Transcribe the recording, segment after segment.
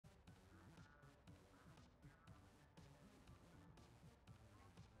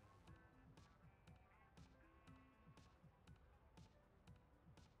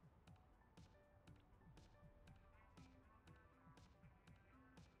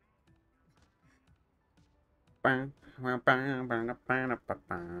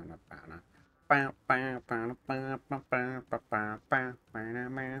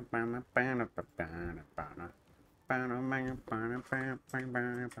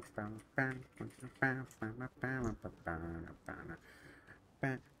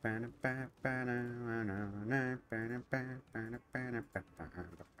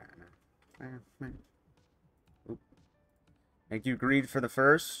Thank you, Greed, for the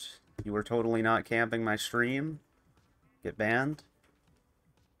first. You were totally not camping my stream. Get banned.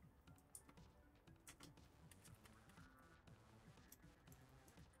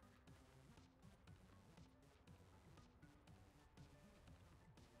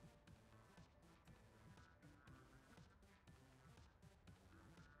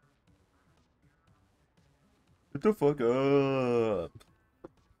 Get the fuck up.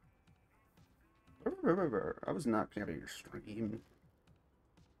 I was not camping your stream.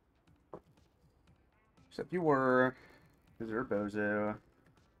 Except you were. Because you're a bozo.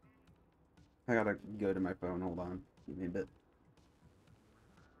 I gotta go to my phone. Hold on. Give me a bit.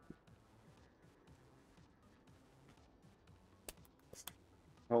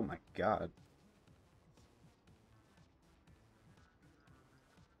 Oh my god.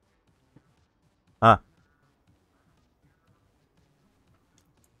 Huh.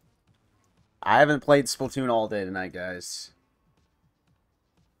 I haven't played Splatoon all day tonight, guys.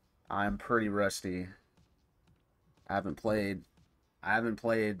 I'm pretty rusty. I haven't played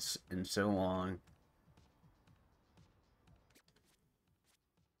in so long.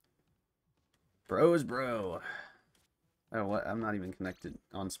 Bros, bro. Oh, what? I'm not even connected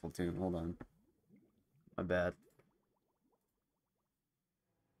on Splatoon. Hold on. My bad.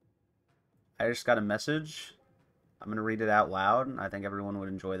 I just got a message. I'm going to read it out loud. I think everyone would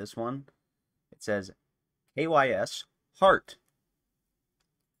enjoy this one. It says, KYS Heart.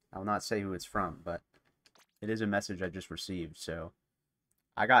 I will not say who it's from, but it is a message I just received, so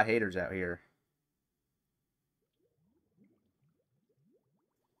I got haters out here.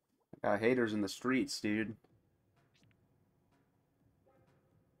 I got haters in the streets, dude.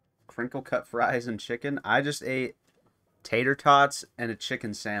 Crinkle cut fries and chicken. I just ate tater tots and a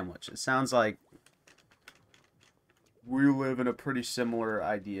chicken sandwich. It sounds like we live in a pretty similar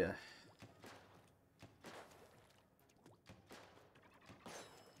idea.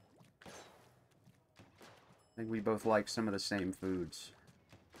 I think we both like some of the same foods.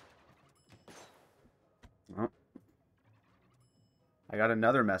 Oh. I got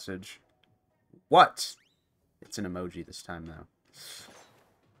another message. What? It's an emoji this time, though.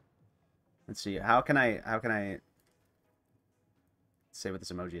 Let's see. How can I say what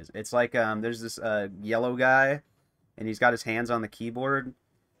this emoji is? It's like there's this yellow guy, and he's got his hands on the keyboard,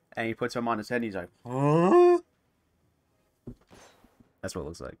 and he puts them on his head, and he's like, huh? That's what it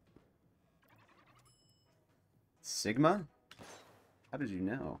looks like. Sigma? How did you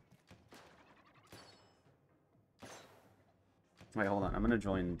know? Wait, hold on. I'm gonna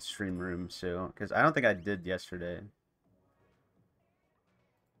join stream room soon, because I don't think I did yesterday.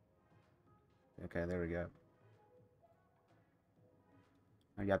 Okay, there we go.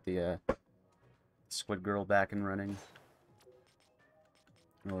 I got the Squid Girl back and running.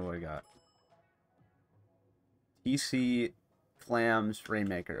 What do I got? TC Clams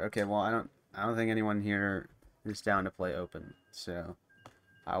Rainmaker. Okay, well I don't think anyone here is down to play open, so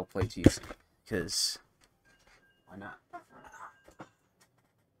I'll play TC because why not?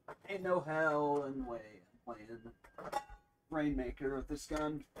 Ain't no hell in way I'm playing Rainmaker with this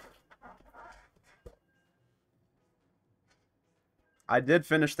gun. I did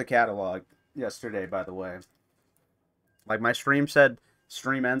finish the catalog yesterday, by the way. Like, my stream said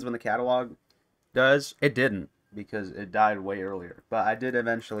stream ends when the catalog does. It didn't, because it died way earlier. But I did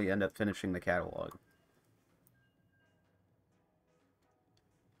eventually end up finishing the catalog.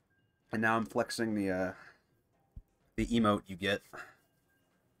 And now I'm flexing the emote you get.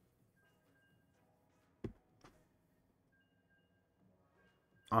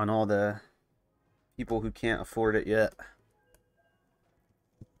 On all the people who can't afford it yet.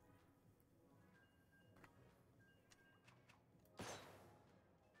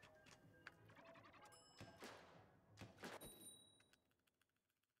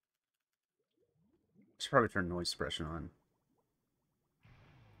 Should probably turn noise suppression on.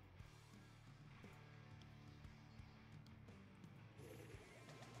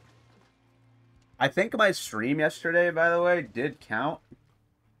 I think my stream yesterday, by the way, did count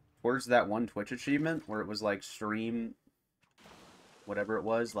towards that one Twitch achievement where it was like stream whatever it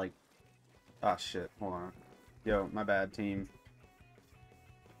was, like, oh shit, hold on. Yo, my bad, team.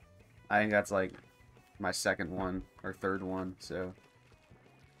 I think that's like my second one or third one, so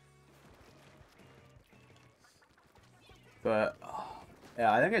But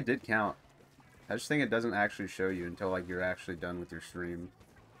yeah, I think it did count. I just think it doesn't actually show you until like you're actually done with your stream.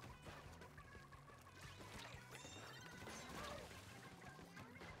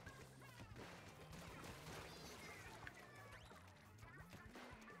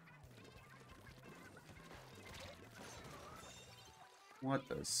 What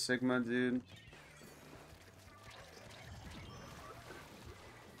the Sigma, dude?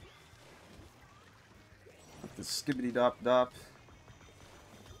 What the skibbity dop dop?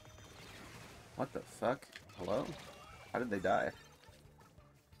 What the fuck? Hello? How did they die?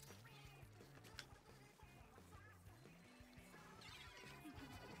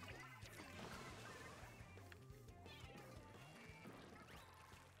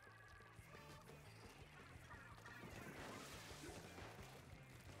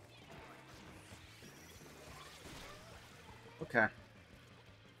 Okay.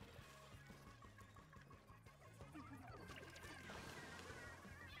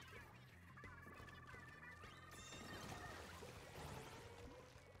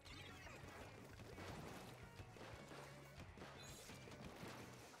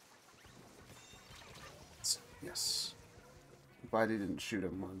 Yes. Glad he didn't shoot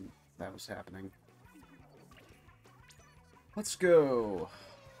him when that was happening. Let's go.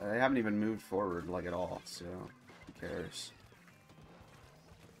 They haven't even moved forward like at all, so who cares?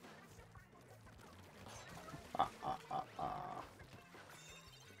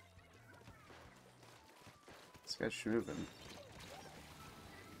 This guy's moving.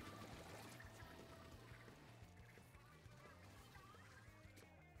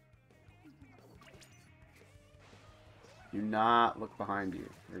 Do not look behind you.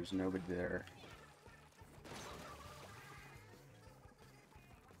 There's nobody there.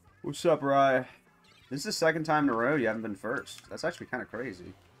 What's up, Rye? This is the second time in a row you haven't been first. That's actually kind of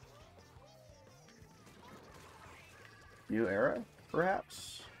crazy. New era,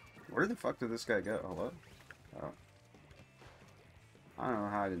 perhaps? Where the fuck did this guy go? Hello? Oh. I don't know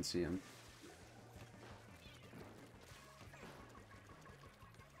how I didn't see him.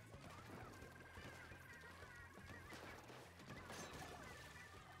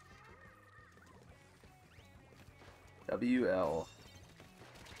 WL.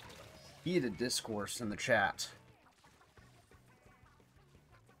 Heated discourse in the chat.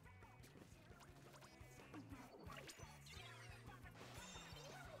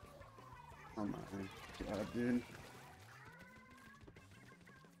 Oh my god, dude.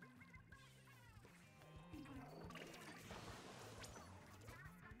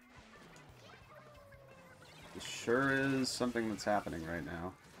 This sure is something that's happening right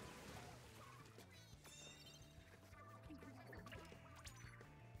now.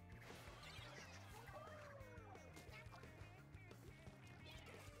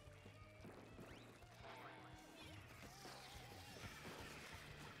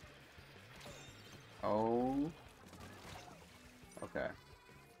 Oh. Okay.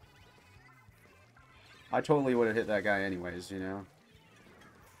 I totally would have hit that guy anyways, you know?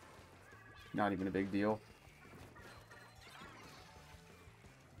 Not even a big deal.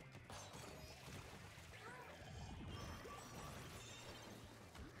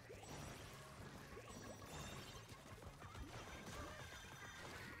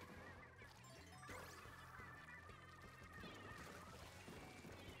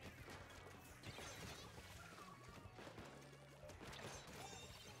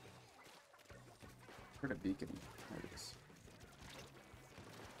 Where'd a beacon? There it is.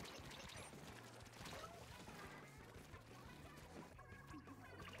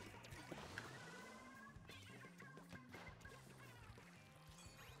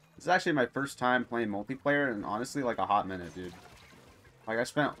 This is actually my first time playing multiplayer in honestly like a hot minute, dude. Like I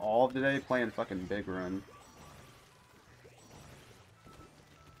spent all of the day playing fucking Big Run.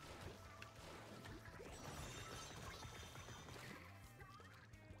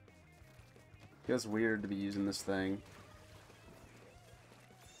 Feels weird to be using this thing.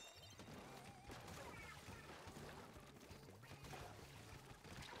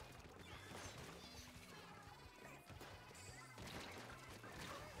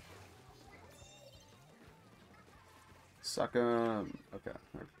 Suck him. Okay,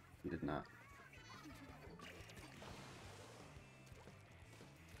 he did not.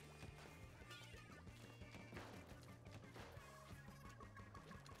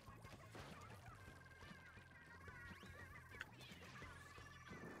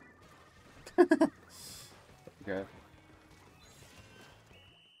 Okay.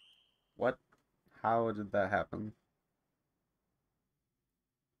 What? How did that happen?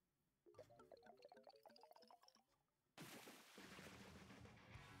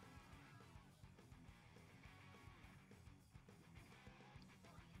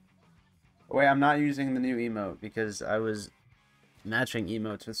 Wait, I'm not using the new emote because I was matching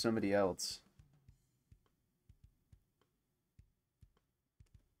emotes with somebody else.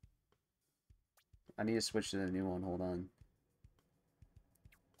 I need to switch to the new one. Hold on.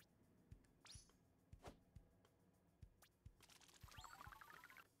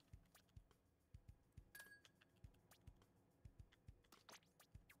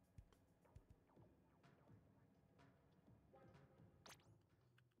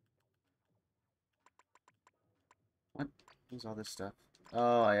 What is all this stuff?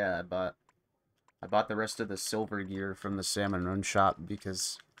 Oh yeah, I bought the rest of the silver gear from the Salmon Run shop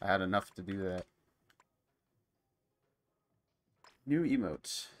because I had enough to do that. New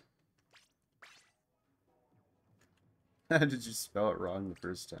emotes. Did you spell it wrong the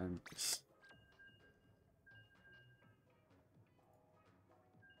first time?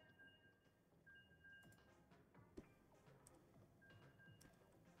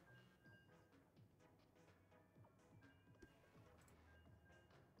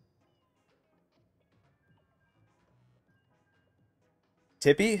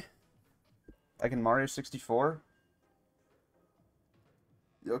 Tippy? Like in Mario 64?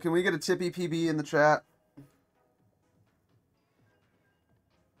 Yo, can we get a Tippy PB in the chat?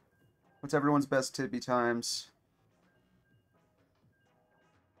 What's everyone's best Tippy times?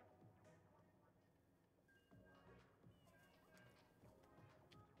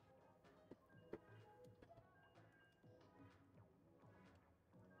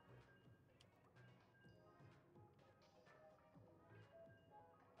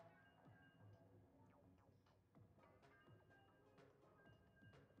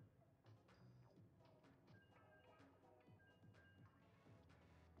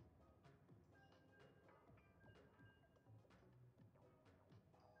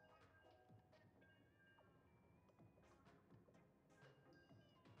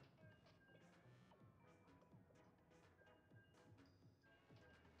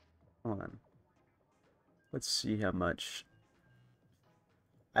 Hold on. Let's see how much.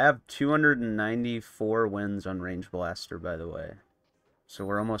 I have 294 wins on Range Blaster, by the way. So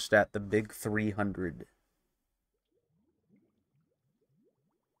we're almost at the big 300.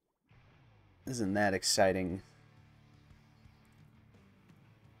 Isn't that exciting?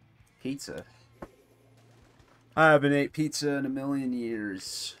 Pizza. I haven't ate pizza in a million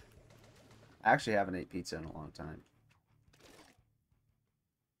years. I actually haven't ate pizza in a long time.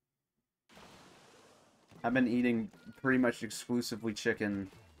 I've been eating pretty much exclusively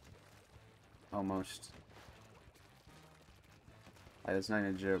chicken. Almost. That's not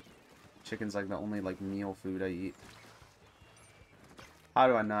even a joke. Chicken's like the only like meal food I eat. How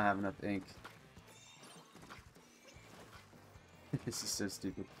do I not have enough ink? This is so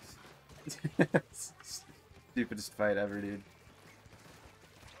stupid. Stupidest fight ever, dude.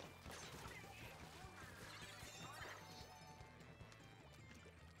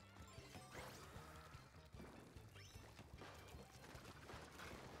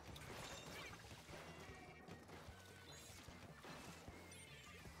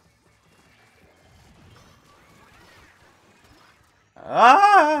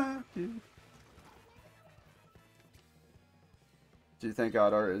 Ah! Dude. Do you think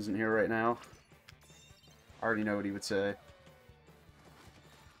Oddart isn't here right now? I already know what he would say.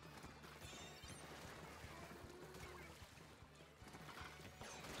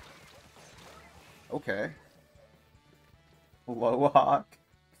 Okay. Lowhawk.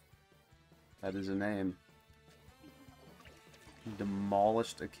 That is a name.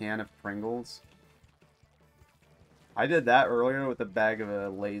 Demolished a can of Pringles. I did that earlier with a bag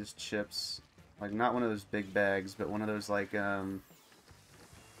of Lay's chips. Like, not one of those big bags, but one of those, like, there's,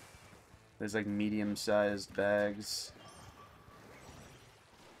 like, medium-sized bags.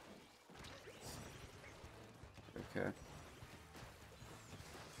 Okay.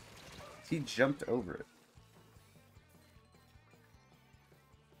 He jumped over it.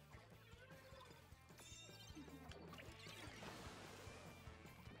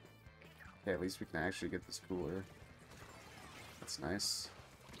 Okay, at least we can actually get this cooler. That's nice.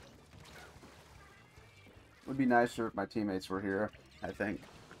 Would be nicer if my teammates were here, I think.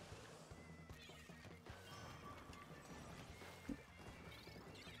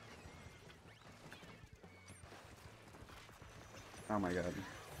 Oh my god.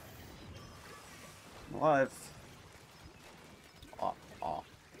 I'm alive. Aw, aw.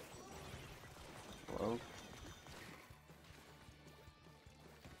 Hello?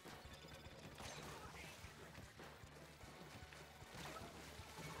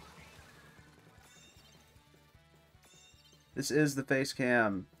 This is the face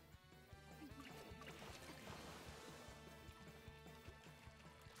cam.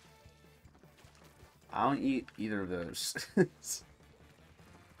 I don't eat either of those.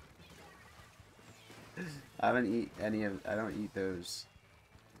 I haven't eat any of. I don't eat those.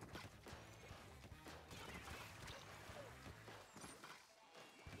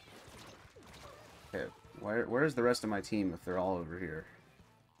 Okay, where's the rest of my team if they're all over here?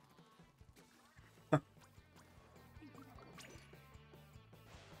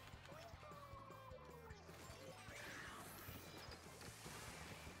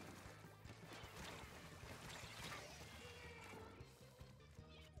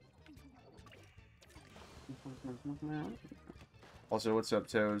 Also, what's up,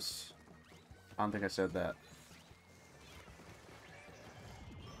 Toes? I don't think I said that.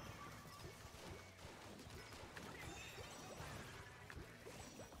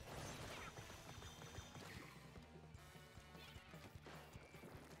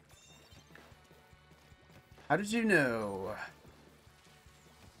 How did you know?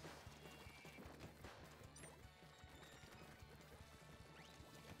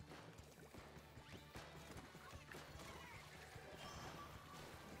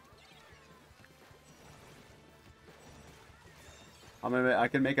 I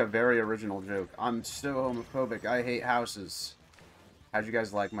can make a very original joke. I'm so homophobic. I hate houses. How'd you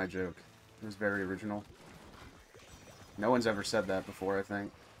guys like my joke? It was very original. No one's ever said that before, I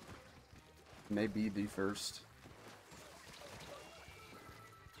think. Maybe the first.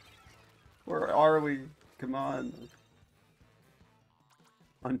 Where are we? Come on.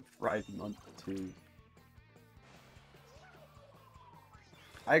 Unfried month 2.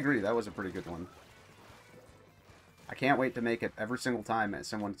 I agree, that was a pretty good one. I can't wait to make it every single time that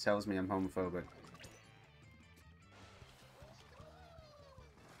someone tells me I'm homophobic.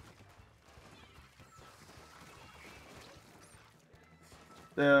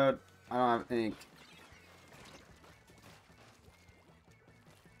 Dude, I don't have ink.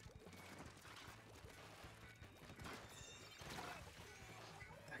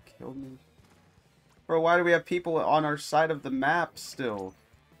 That killed me. Bro, why do we have people on our side of the map still?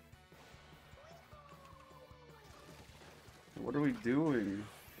 What are we doing?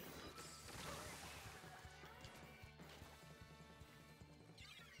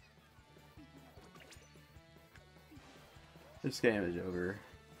 This game is over.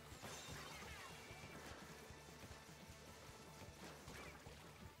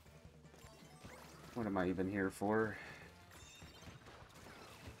 What am I even here for?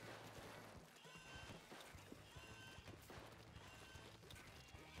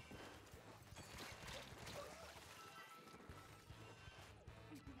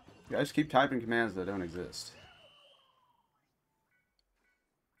 You guys keep typing commands that don't exist.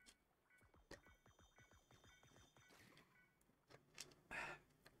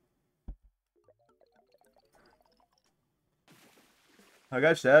 Like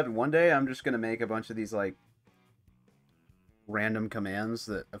I said, one day I'm just gonna make a bunch of these like random commands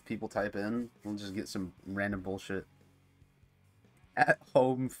that if people type in, we'll just get some random bullshit. At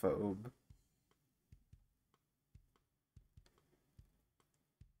homophobe.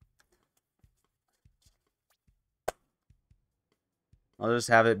 I'll just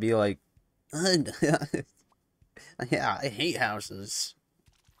have it be like, yeah, I hate houses.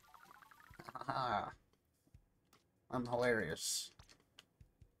 I'm hilarious.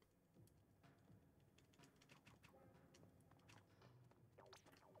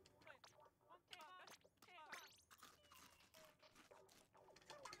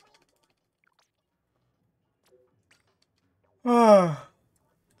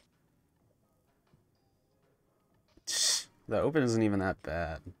 The open isn't even that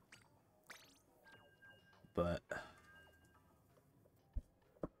bad. But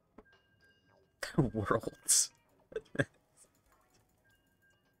Worlds.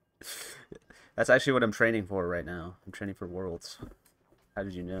 That's actually what I'm training for right now. I'm training for Worlds. How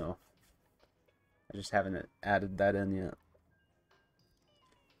did you know? I just haven't added that in yet.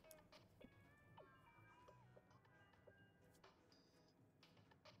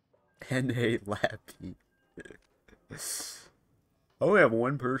 N.A. Lappy. I only have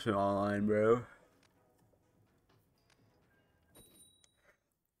one person online, bro.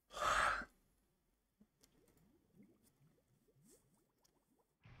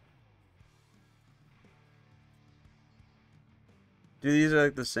 Dude, these are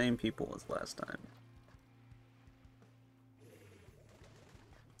like the same people as last time.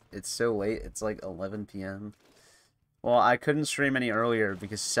 It's so late. It's like 11 p.m. Well, I couldn't stream any earlier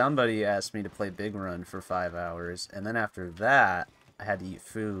because somebody asked me to play Big Run for 5 hours. And then after that, I had to eat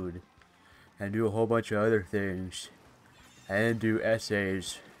food and do a whole bunch of other things. And do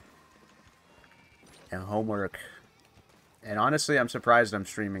essays and homework. And honestly, I'm surprised I'm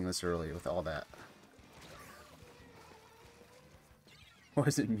streaming this early with all that.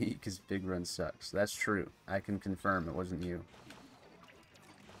 Wasn't me, because Big Run sucks. That's true. I can confirm it wasn't you.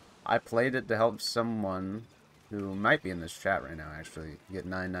 I played it to help someone who might be in this chat right now, actually, get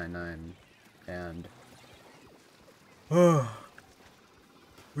 999. And... oh,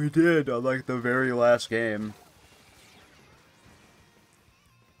 we did on, like, the very last game.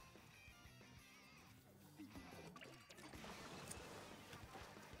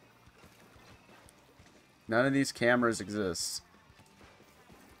 None of these cameras exist.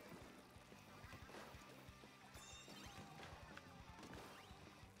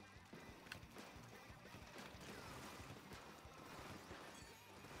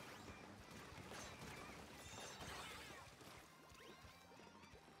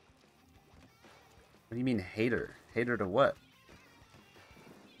 What do you mean hater? Hater to what?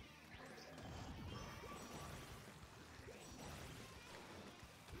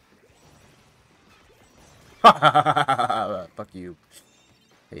 Fuck you.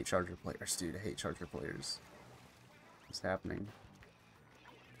 Hate Charger players, dude. I hate Charger players. What's happening?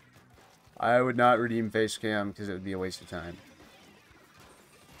 I would not redeem face cam because it would be a waste of time.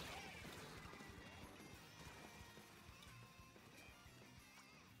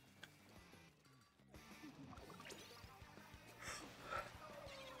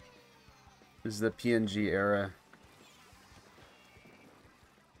 This is the PNG era.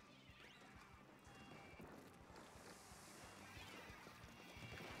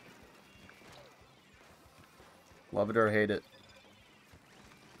 Love it or hate it.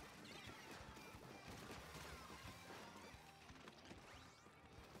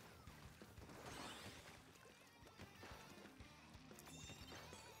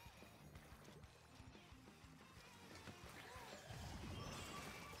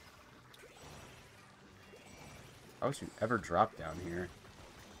 How would you ever drop down here?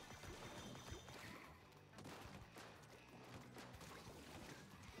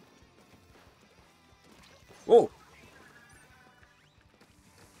 Whoa!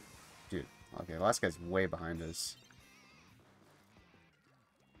 Dude, okay, the last guy's way behind us.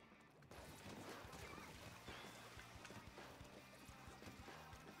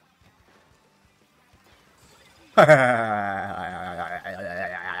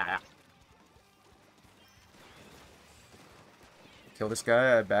 Kill this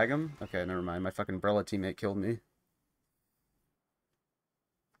guy, I bag him? Okay, never mind. My fucking umbrella teammate killed me.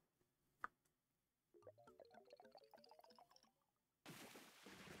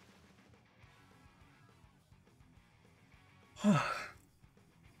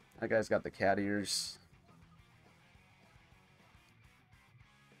 That guy's got the cat ears.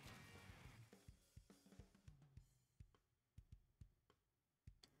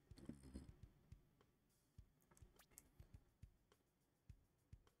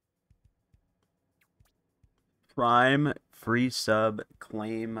 Prime, free sub,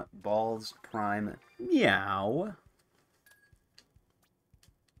 claim, balls, prime, meow.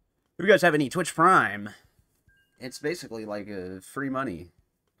 If you guys have any Twitch Prime, it's basically like a free money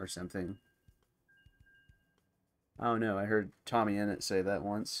or something. Oh no, I heard Tommy Innit say that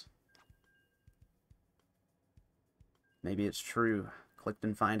once. Maybe it's true. Click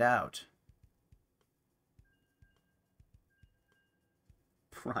and find out.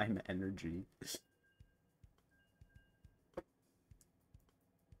 Prime energy.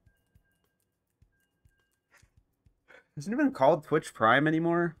 Isn't it even called Twitch Prime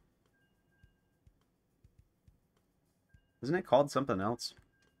anymore? Isn't it called something else?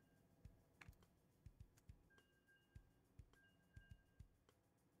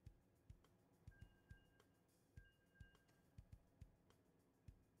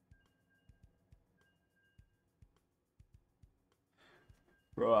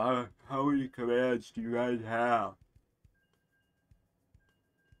 Bro, how many commands do you guys have?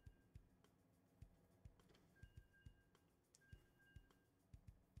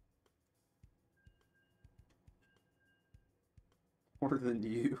 More than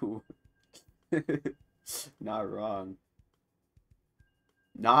you. Not wrong.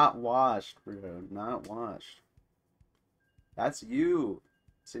 Not washed, bro. Not washed. That's you.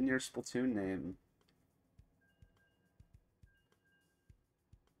 It's in your Splatoon name.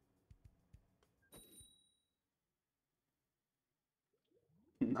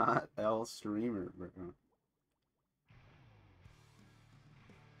 Not L streamer, bro.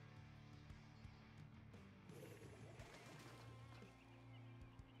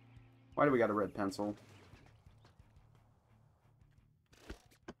 Why do we got a red pencil?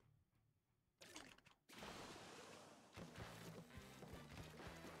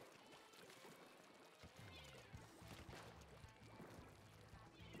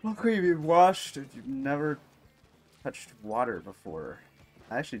 How could you be washed if you've never touched water before?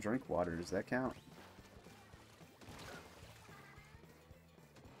 I actually drink water. Does that count?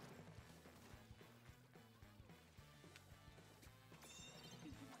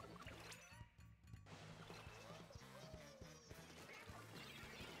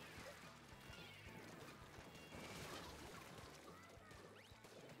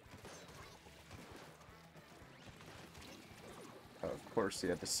 Oh, of course, he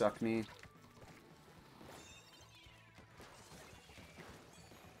had to suck me.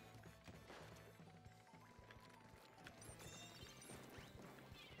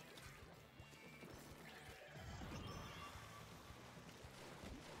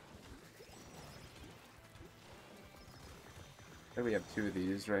 I think we have 2 of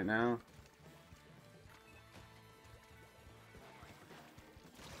these right now.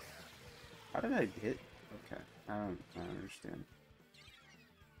 How did I hit? Okay, I don't understand.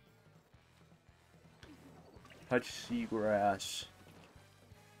 Touch seagrass.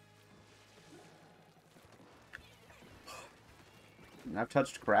 I've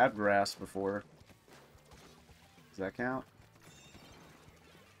touched crabgrass before. Does that count?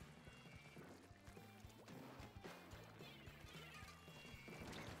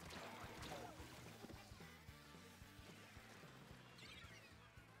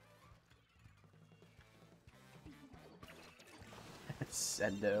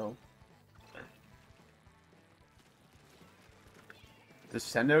 Sendo. The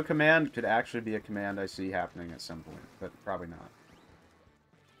Sendo command could actually be a command I see happening at some point, but probably not.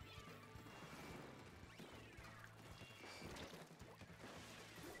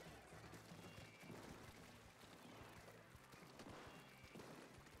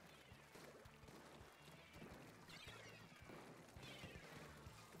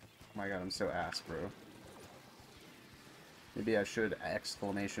 Oh my god, I'm so ass, bro. Maybe I should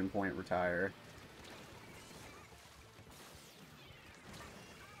exclamation point retire.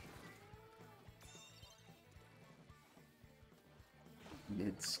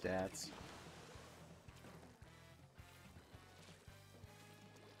 Mid stats.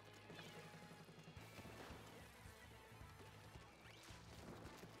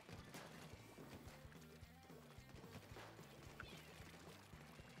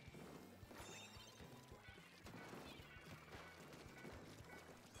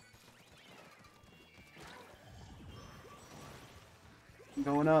 I'm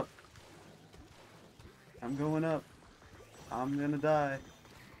going up. I'm going up. I'm gonna die.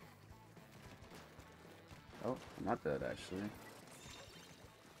 Oh, I'm not dead, actually.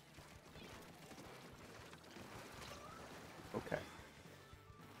 Okay.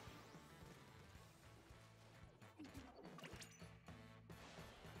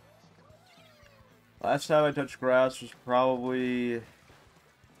 Last time I touched grass was probably... I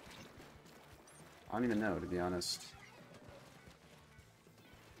don't even know, to be honest.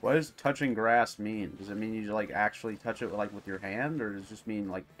 What does touching grass mean? Does it mean you like actually touch it like with your hand, or does it just mean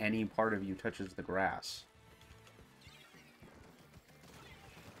like any part of you touches the grass?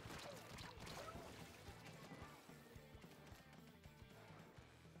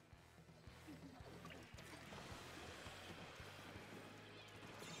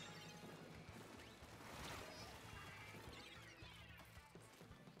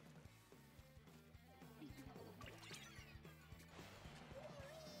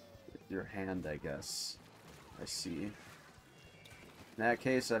 Your hand, I guess. I see. In that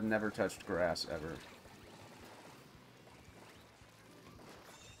case, I've never touched grass ever.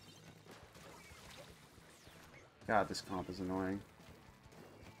 God, this comp is annoying.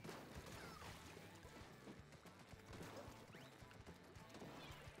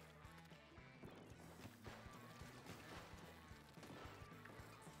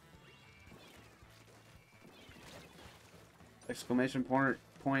 Exclamation point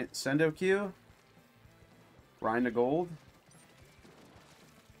Sendo Q. Grind to gold.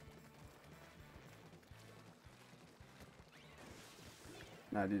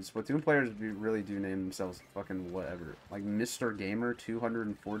 Nah, dude, Splatoon players really do name themselves fucking whatever. Like Mr. Gamer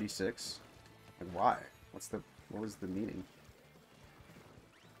 246. Like why? What was the meaning?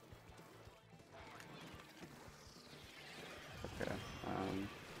 Okay.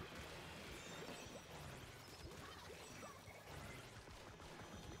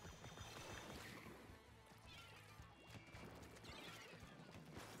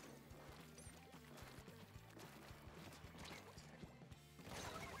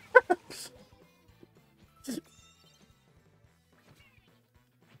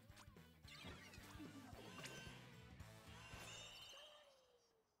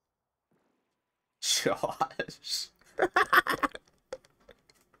 Josh.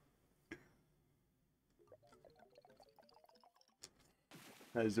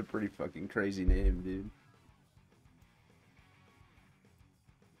 That is a pretty fucking crazy name, dude.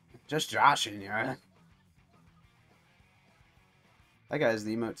 Just joshing, yeah. That guy's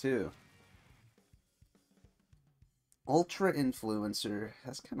the emote too. Ultra influencer.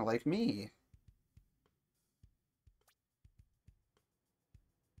 That's kind of like me.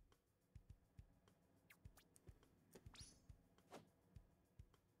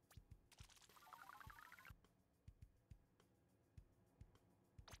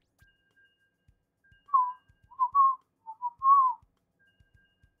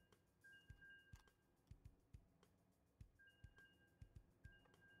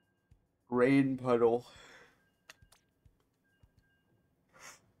 Rain puddle.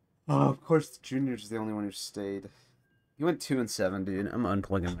 Oh, of course, the junior's the only one who stayed. You went 2-7, dude. I'm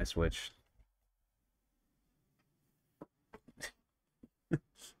unplugging my Switch.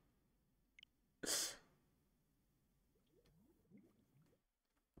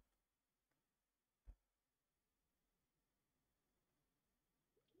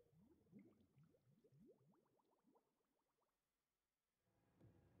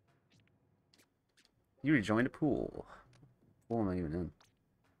 You rejoined a pool. Pool am I even in?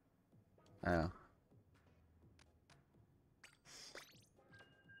 Oh.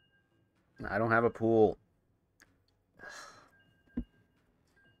 I don't have a pool. I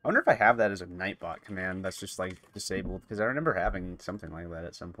wonder if I have that as a Nightbot command that's just like disabled, because I remember having something like that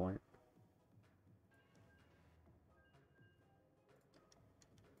at some point.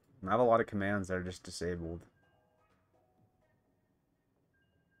 I have a lot of commands that are just disabled.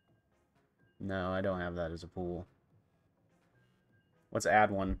 No, I don't have that as a pool. Let's add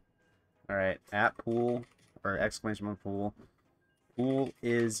one. Alright, at pool, or exclamation mark pool. Pool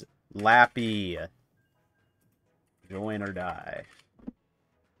is Lappy. Join or die.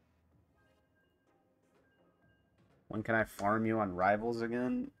 When can I farm you on Rivals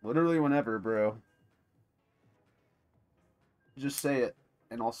again? Literally whenever, bro. Just say it,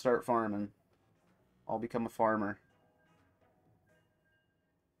 and I'll start farming. I'll become a farmer.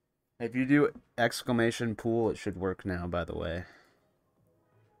 If you do exclamation pool, it should work now, by the way.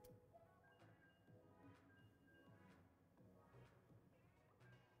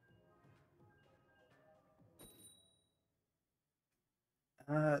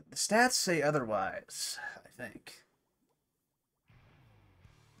 The stats say otherwise, I think.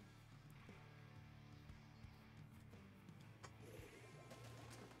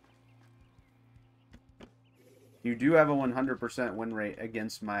 You do have a 100% win rate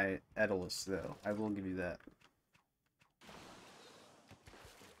against my Edalus, though. I will give you that.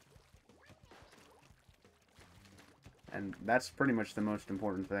 And that's pretty much the most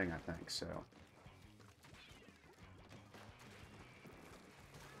important thing, I think, so.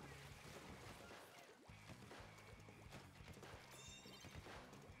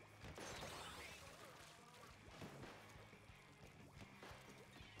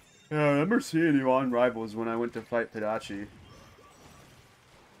 Yeah, I remember seeing you on Rivals when I went to fight Padachi.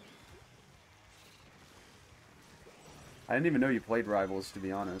 I didn't even know you played Rivals, to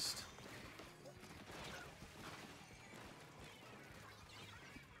be honest.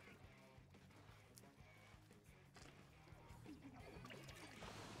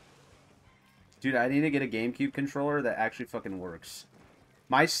 Dude, I need to get a GameCube controller that actually fucking works.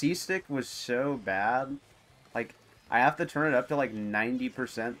 My C-Stick was so bad. Like, I have to turn it up to like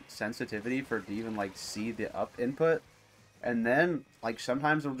 90% sensitivity for it to even like see the up input. And then, like,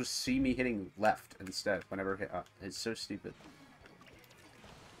 sometimes it'll just see me hitting left instead whenever I hit up. It's so stupid.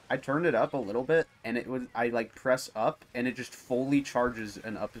 I turned it up a little bit, and it was, I like press up, and it just fully charges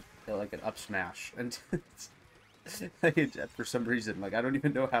an up, like an up smash. And for some reason, like, I don't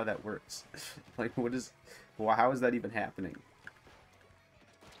even know how that works. Like, what is, well, how is that even happening?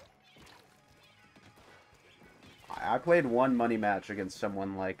 I played one money match against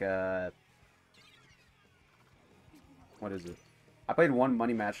someone like, what is it? I played one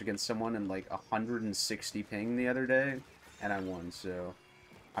money match against someone in like 160 ping the other day, and I won, so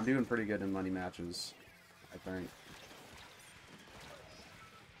I'm doing pretty good in money matches, I think.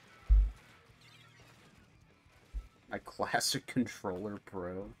 My classic controller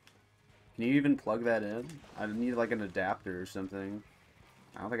pro. Can you even plug that in? I need like an adapter or something.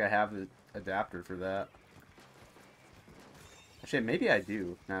 I don't think I have the adapter for that. Actually, maybe I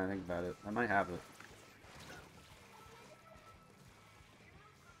do, now I think about it. I might have it.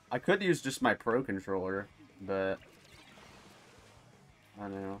 I could use just my pro controller, but I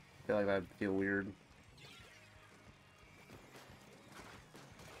don't know. I feel like that'd feel weird.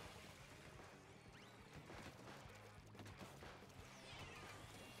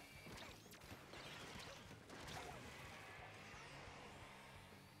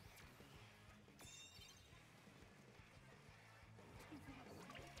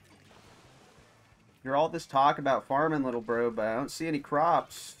 You're all this talk about farming, little bro, but I don't see any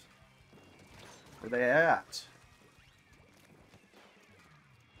crops. Where they at?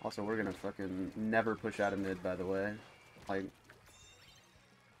 Also, we're gonna fucking never push out of mid, by the way. Like,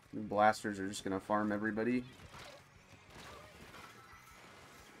 blasters are just gonna farm everybody.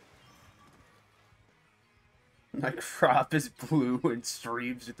 My crop is blue and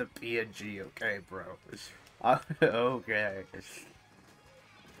streams with a PNG. Okay, bro. Okay.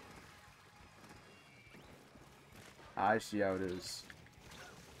 I see how it is.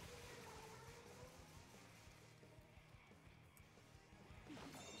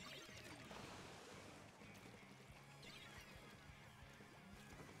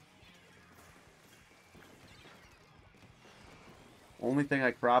 Only thing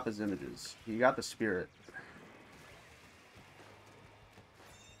I crop is images. You got the spirit.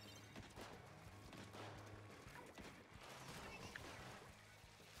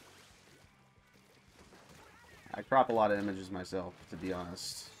 I crop a lot of images myself, to be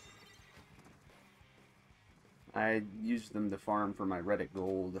honest. I use them to farm for my Reddit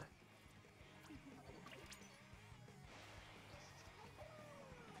gold.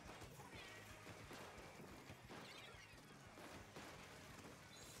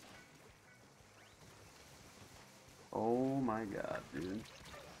 Oh my god, dude.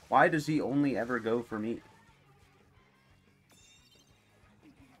 Why does he only ever go for me?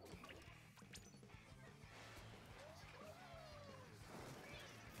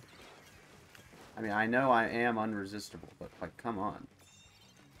 I mean, I know I am unresistible, but, like, come on.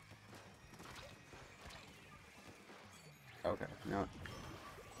 Okay, no.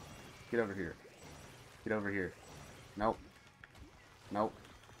 Get over here. Get over here. Nope. Nope.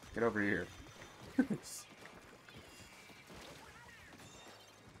 Get over here.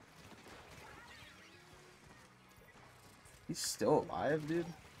 He's still alive, dude?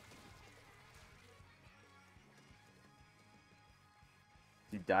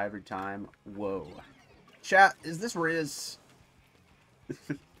 You die every time. Whoa. Chat, is this Riz?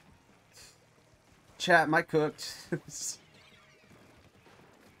 Chat, am I cooked?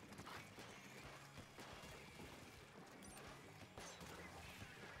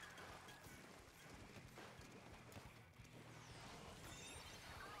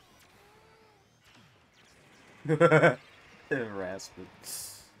 Harassment.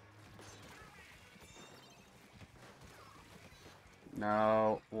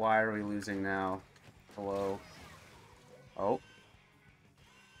 No, why are we losing now? Hello? Oh.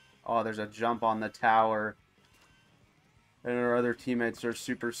 Oh, there's a jump on the tower. And our other teammates are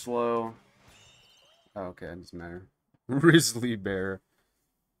super slow. Oh, okay, it doesn't matter. Grizzly bear.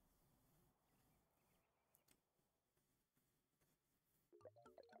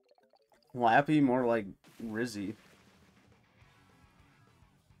 Lappy, more like Rizzy.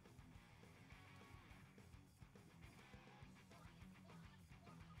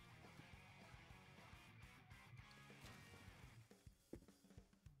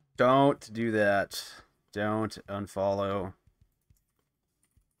 Don't do that. Don't unfollow.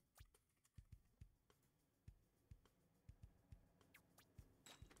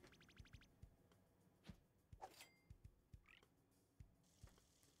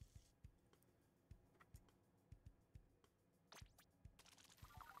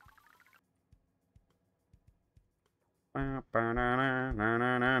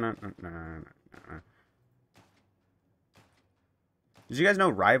 Did you guys know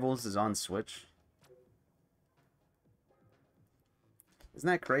Rivals is on Switch? Isn't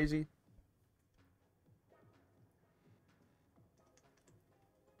that crazy?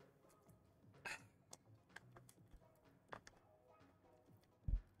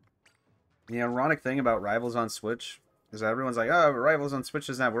 The ironic thing about Rivals on Switch is that everyone's like, oh, Rivals on Switch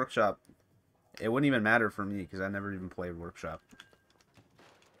doesn't have Workshop. It wouldn't even matter for me because I never even played Workshop.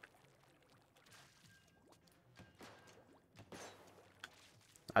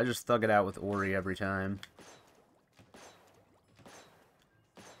 I just thug it out with Ori every time.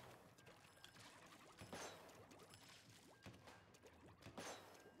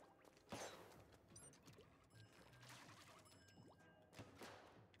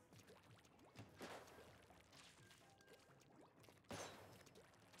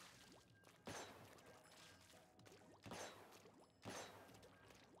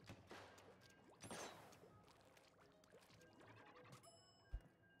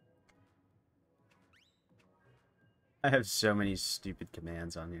 I have so many stupid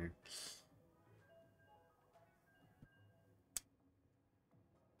commands on here.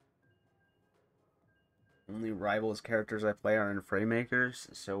 Only Rivals characters I play are in Framemakers.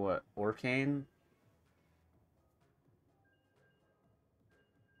 So what? Orcane?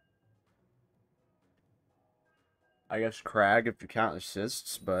 I guess Crag if you count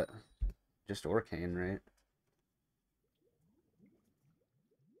assists, but just Orcane, right?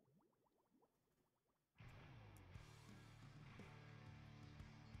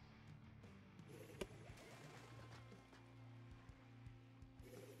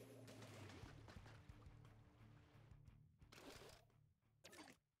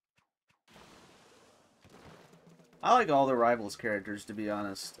 I like all the Rivals characters, to be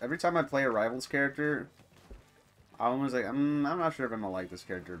honest. Every time I play a Rivals character, I'm always like, I'm not sure if I'm gonna like this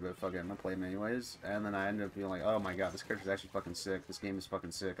character, but fuck it, I'm gonna play him anyways. And then I end up being like, oh my god, this character's actually fucking sick. This game is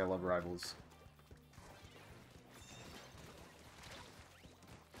fucking sick. I love Rivals.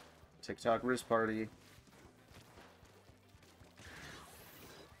 TikTok Riz Party.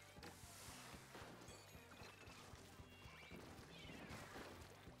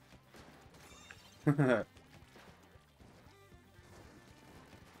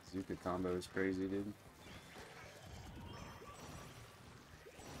 Zuka combo is crazy, dude.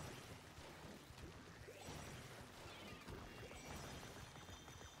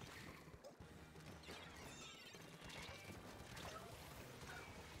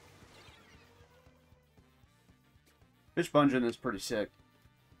 Fish Bungeon is pretty sick.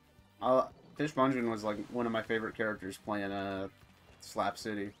 Fish Bungeon was like one of my favorite characters playing Slap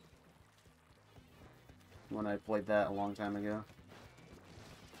City. When I played that a long time ago.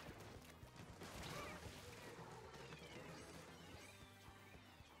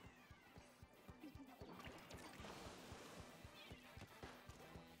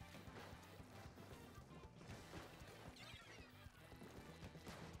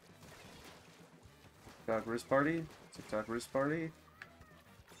 TikTok Riz Party? TikTok Riz Party?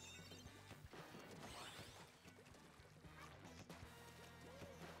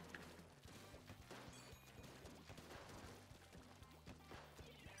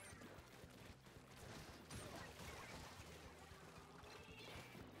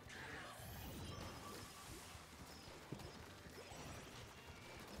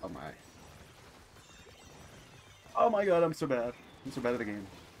 Oh my. Oh my god, I'm so bad. I'm so bad at the game.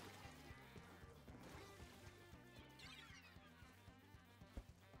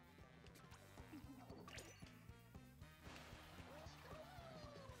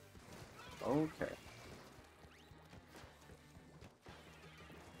 Okay.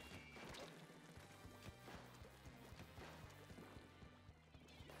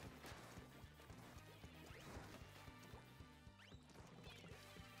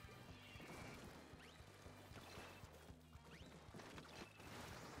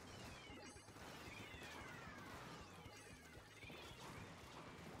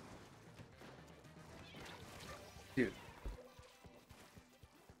 Dude.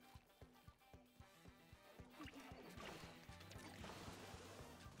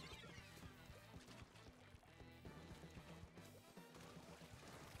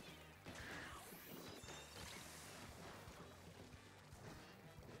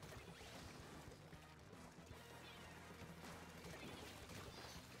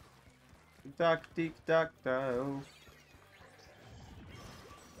 Duck, deek, duck, do.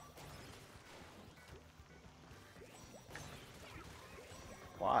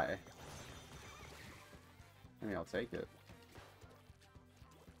 Why? I mean, I'll take it.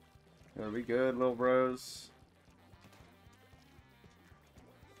 Are we good, little bros?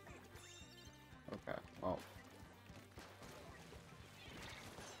 Okay, well.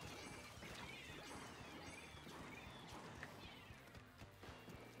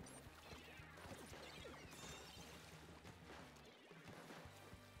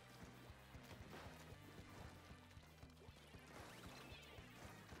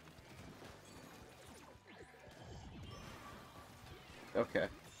 Okay.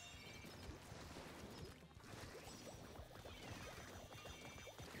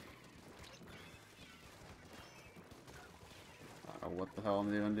 I don't know what the hell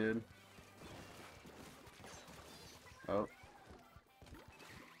I'm doing, dude. Oh.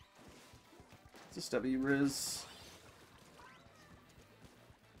 Just W Riz.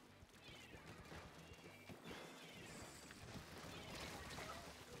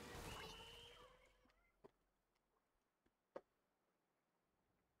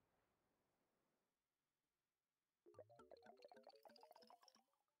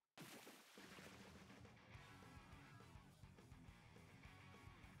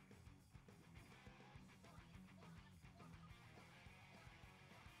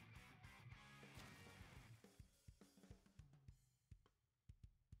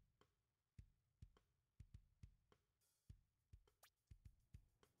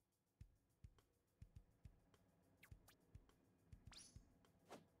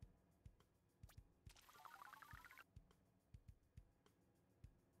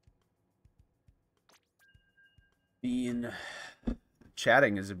 Bean.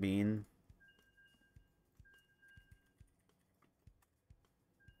 Chatting is a bean.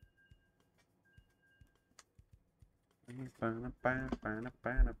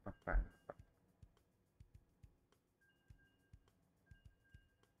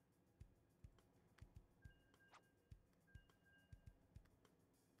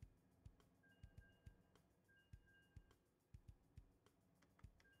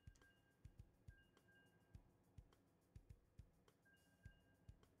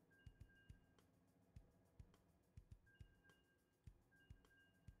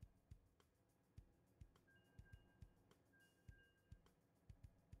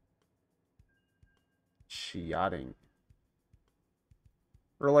 Yachting.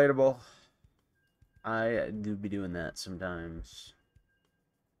 Relatable. I do be doing that sometimes.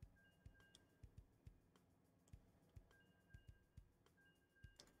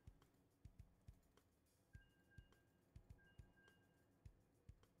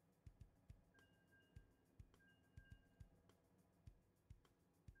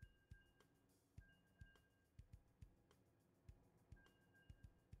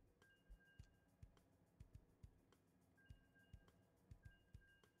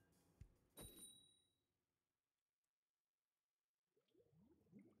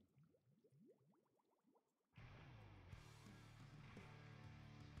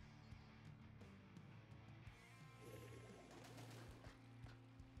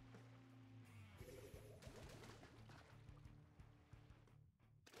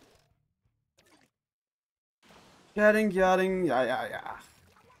 Chatting, yachting, yeah.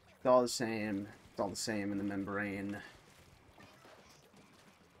 It's all the same. It's all the same in the membrane.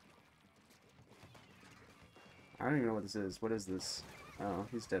 I don't even know what this is. What is this? Oh,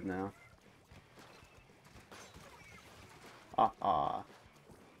 he's dead now. Ah.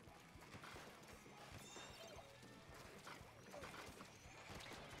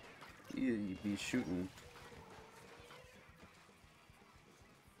 You be shooting.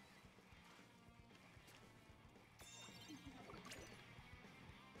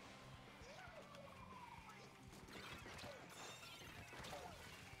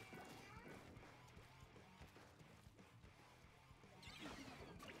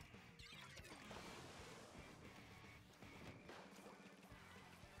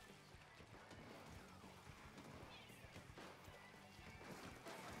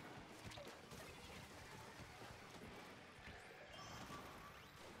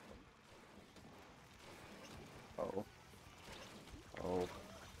 Oh. Oh.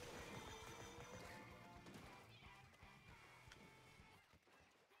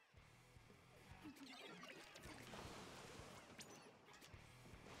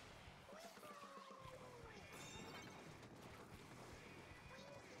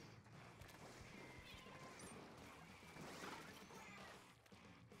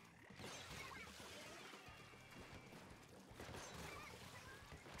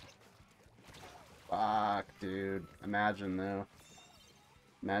 Fuck, dude. Imagine, though.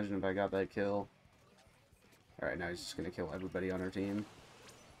 Imagine if I got that kill. Alright, now he's just gonna kill everybody on our team.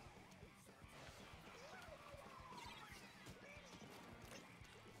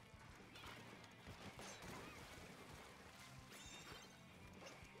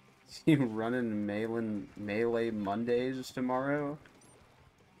 You running Melee Mondays tomorrow?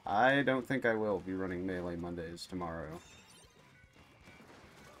 I don't think I will be running Melee Mondays tomorrow.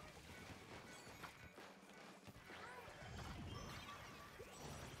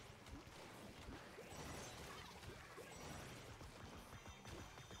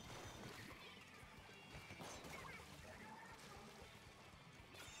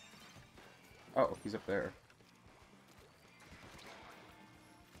 Oh, he's up there.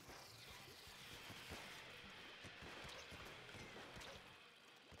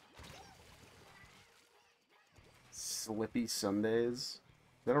 Slippy Sundays? Is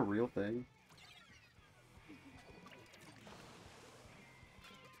that a real thing?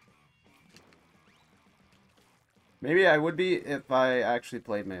 Maybe I would be if I actually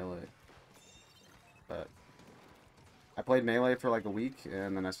played Melee. But I played Melee for like a week,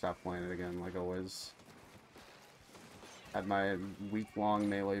 and then I stopped playing it again, like always. Had my week-long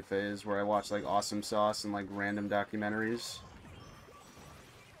Melee phase where I watched like Awesome Sauce and like random documentaries.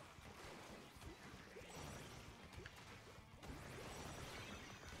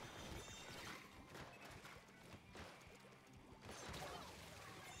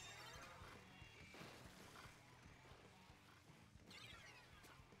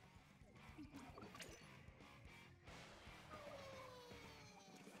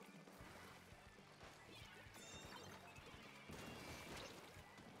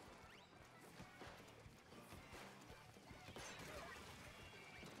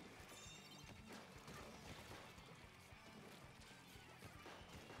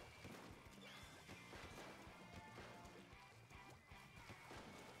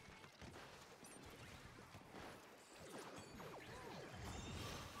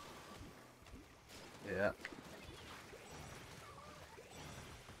 Yeah.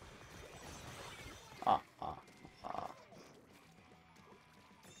 Ah, ah, ah.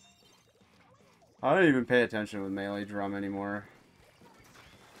 I don't even pay attention with melee drum anymore.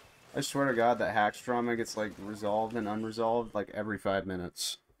 I swear to God that Hack's drama gets, like, resolved and unresolved, like, every 5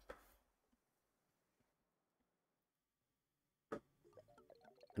 minutes.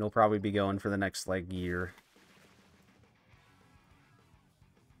 It'll probably be going for the next, like, year.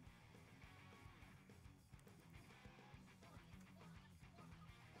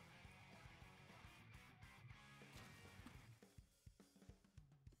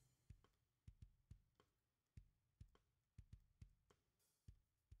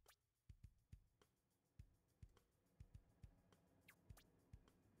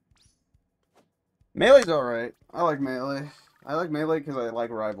 Melee's alright. I like Melee. I like Melee because I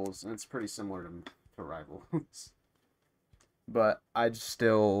like Rivals, and it's pretty similar to Rivals. But I'd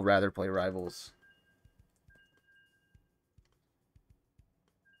still rather play Rivals.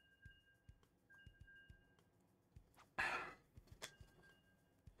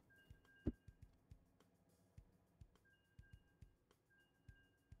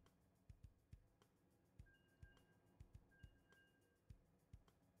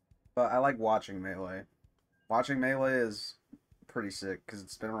 But I like watching Melee. Watching Melee is pretty sick because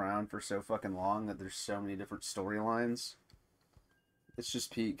it's been around for so fucking long that there's so many different storylines. It's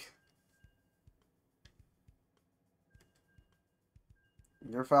just peak.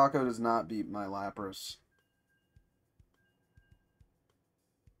 Your Falco does not beat my Lapras.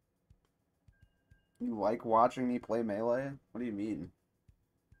 You like watching me play Melee? What do you mean?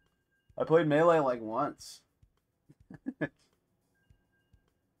 I played Melee like once.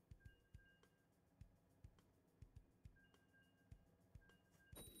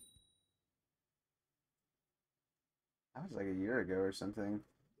 That was like a year ago or something.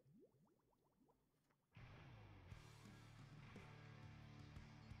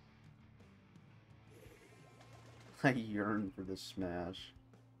 I yearn for this Smash.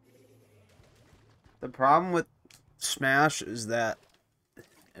 The problem with Smash is that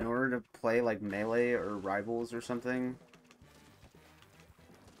in order to play like Melee or Rivals or something,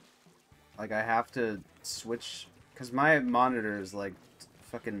 like I have to switch because my monitor is like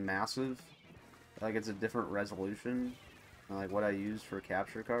fucking massive. Like it's a different resolution than like what I use for a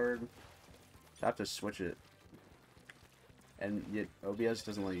capture card. So I have to switch it. And yet OBS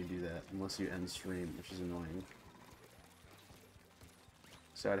doesn't let you do that unless you end stream, which is annoying.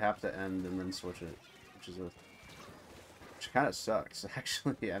 So I'd have to end and then switch it, which kind of sucks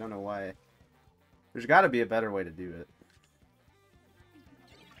actually. I don't know why. There's got to be a better way to do it.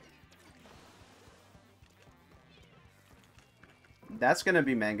 That's gonna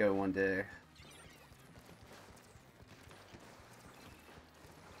be Mango one day.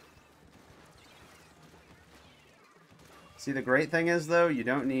 See, the great thing is, though, you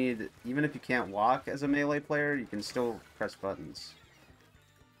don't need... Even if you can't walk as a Melee player, you can still press buttons.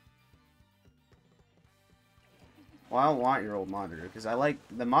 Well, I don't want your old monitor, because I like...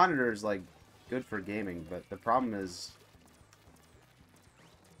 The monitor is, like, good for gaming, but the problem is...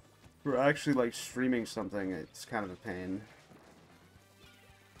 For actually, like, streaming something, it's kind of a pain.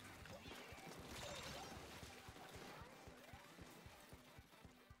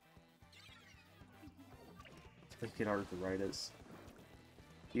 It's get arthritis.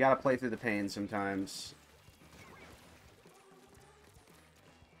 You gotta play through the pain sometimes.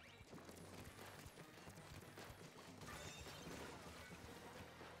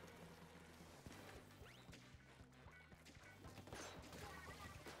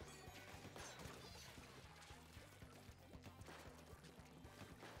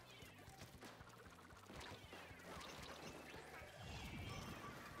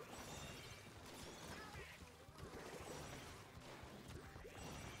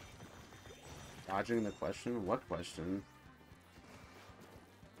 Dodging the question? What question?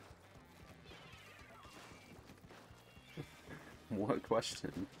 What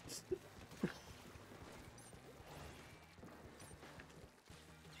question?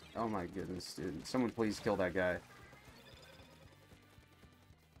 Oh my goodness, dude. Someone please kill that guy.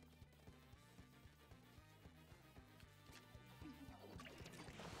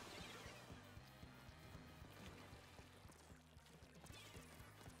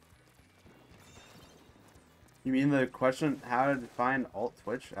 You mean the question, how to find alt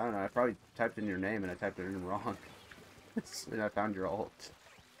Twitch? I don't know, I probably typed in your name and I typed it in wrong. And I found your alt.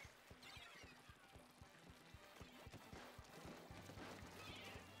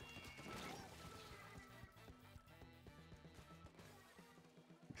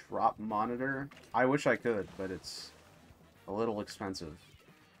 Drop monitor? I wish I could, but it's a little expensive.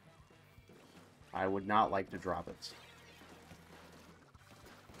 I would not like to drop it.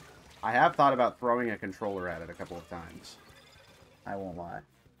 I have thought about throwing a controller at it a couple of times. I won't lie.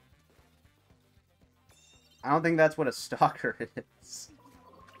 I don't think that's what a stalker is.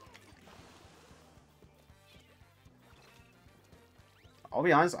 I'll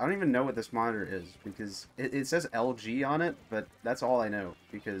be honest, I don't even know what this monitor is, because it says LG on it, but that's all I know,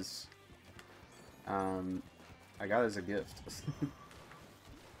 because I got it as a gift.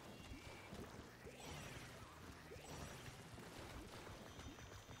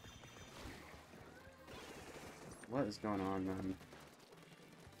 What is going on, man?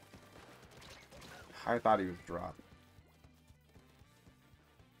 I thought he was dropped.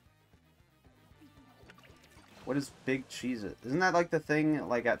 What is Big Cheez-It? Isn't that like the thing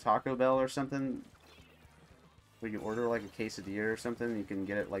like at Taco Bell or something? Where you order like a quesadilla or something, you can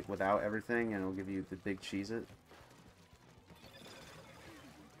get it like without everything and it'll give you the Big Cheez-It?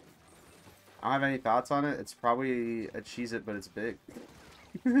 I don't have any thoughts on it. It's probably a Cheez-It, but it's big.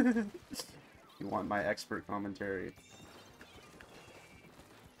 You want my expert commentary.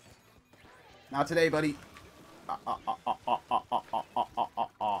 Not today, buddy.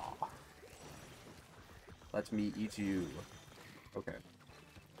 Let me eat you. Okay.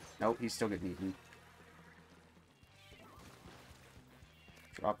 Nope, he's still getting eaten.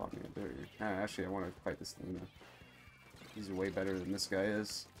 Drop on me. Dude. Actually, I want to fight this thing. He's way better than this guy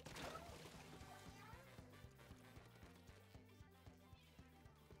is.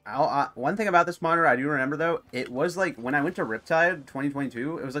 One thing about this monitor I do remember, though, it was like, when I went to Riptide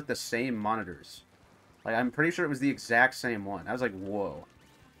 2022, it was like the same monitors. Like, I'm pretty sure it was the exact same one. I was like, whoa.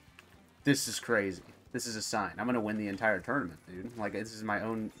 This is crazy. This is a sign. I'm gonna win the entire tournament, dude. Like, this is my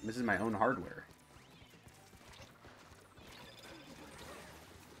own hardware.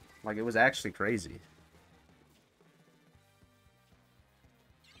 Like, it was actually crazy.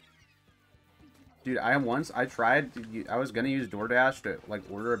 Dude, I was gonna use DoorDash to, like,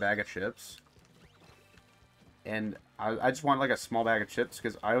 order a bag of chips. And I just wanted, like, a small bag of chips,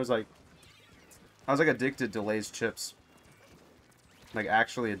 because I was, like, addicted to Lay's chips. Like,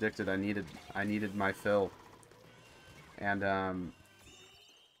 actually addicted. I needed my fill. And, I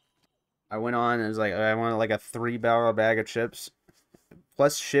went on and it was like, I wanted, like, a 3-barrel bag of chips.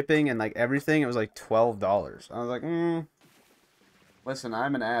 Plus shipping and, like, everything, it was, like, $12. I was like, listen,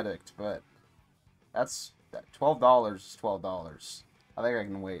 I'm an addict, but that's $12 is $12. I think I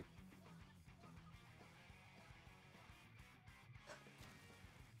can wait.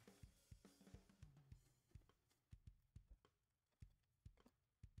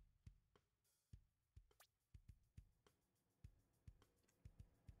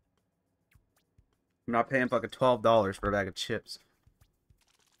 I'm not paying fucking $12 for a bag of chips.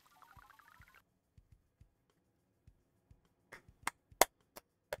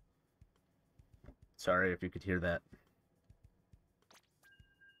 Sorry if you could hear that.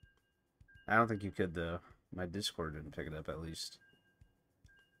 I don't think you could, though. My Discord didn't pick it up, at least.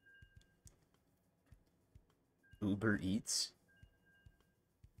 Uber Eats?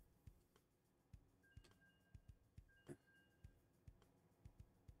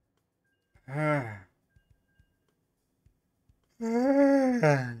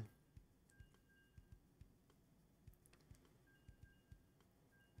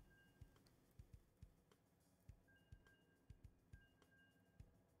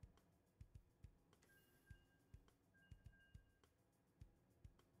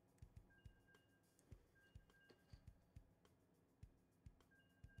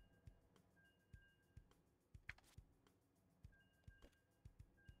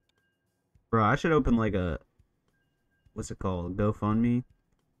 Bro, I should open like a, what's it called? GoFundMe?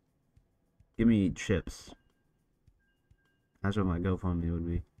 Give me chips. That's what my GoFundMe would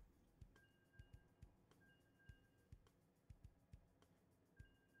be.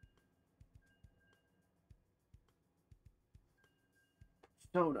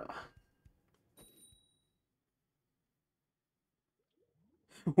 Soda.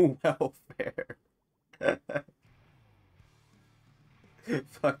 Welfare.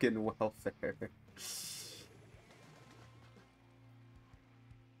 Fucking welfare.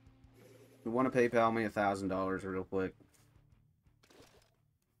 You want to PayPal me $1,000 real quick?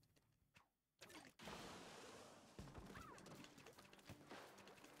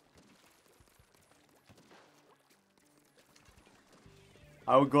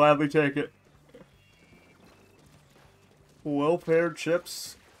 I would gladly take it. Welfare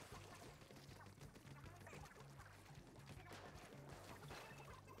chips.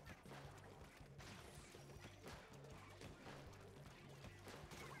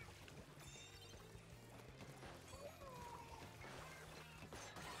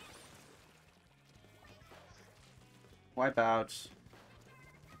 Wipe out.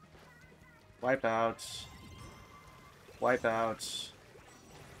 Wipe out. Wipe out.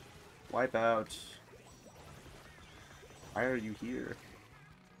 Wipe out. Why are you here?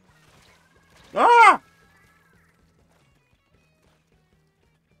 Ah!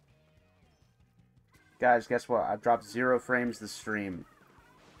 Guys, guess what? I've dropped 0 frames this stream.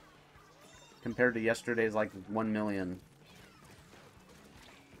 Compared to yesterday's, like, 1 million.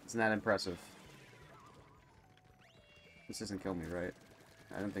 Isn't that impressive? This doesn't kill me, right?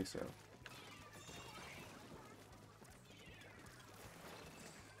 I don't think so.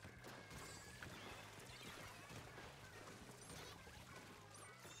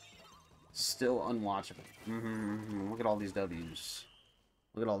 Still unwatchable. Look at all these W's.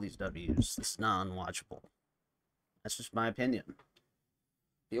 Look at all these W's. It's not unwatchable. That's just my opinion.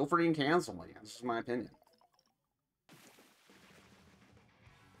 Feel free and cancel me. That's just my opinion.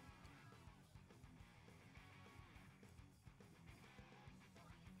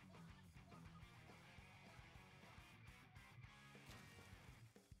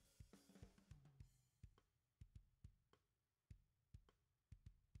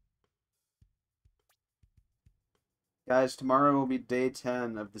 Guys, tomorrow will be day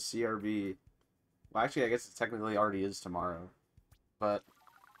 10 of the CRB. Well, actually, I guess it technically already is tomorrow. But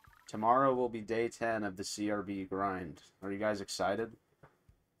tomorrow will be day 10 of the CRB grind. Are you guys excited?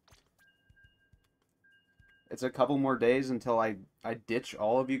 It's a couple more days until I ditch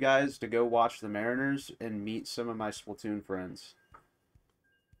all of you guys to go watch the Mariners and meet some of my Splatoon friends.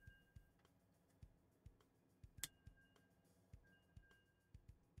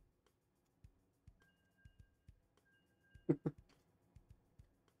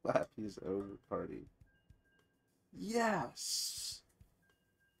 Lappy's over party. Yes!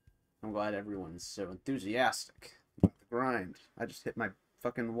 I'm glad everyone's so enthusiastic about the grind. I just hit my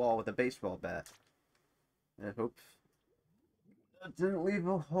fucking wall with a baseball bat. I hope that didn't leave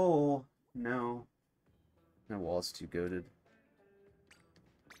a hole. No. My wall's too goated.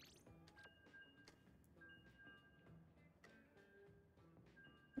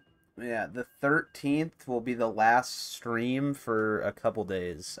 Yeah, the 13th will be the last stream for a couple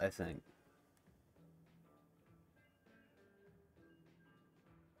days, I think.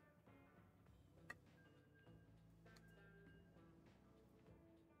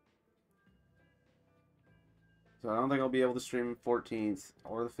 So I don't think I'll be able to stream 14th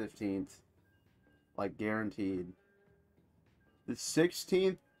or the 15th. Like, guaranteed. The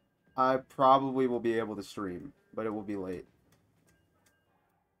 16th, I probably will be able to stream, but it will be late.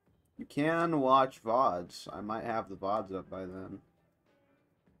 You can watch VODs. I might have the VODs up by then.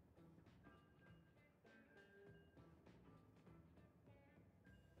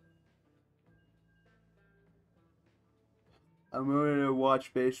 I'm going to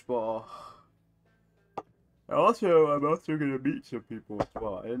watch baseball. I'm also going to meet some people as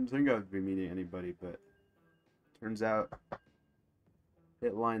well. I didn't think I would be meeting anybody, but turns out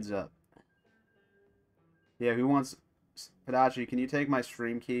it lines up. Yeah, who wants... Padachi, can you take my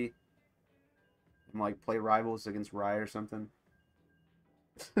stream key and, like, play Rivals against Rye or something?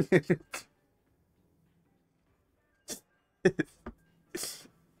 You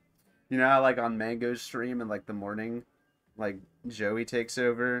know how, like, on Mango's stream in, like, the morning, like, Joey takes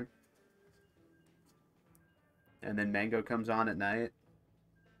over, and then Mango comes on at night?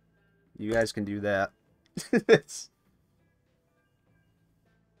 You guys can do that.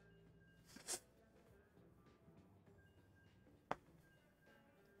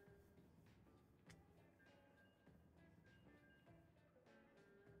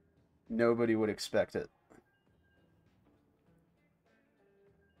 Nobody would expect it.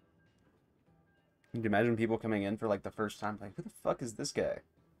 Can you imagine people coming in for, like, the first time, like, who the fuck is this guy?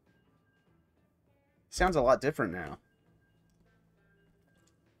 He sounds a lot different now.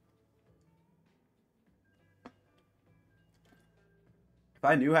 If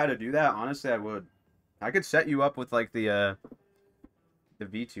I knew how to do that, honestly, I would. I could set you up with, like, the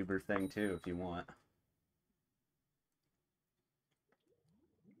VTuber thing, too, if you want.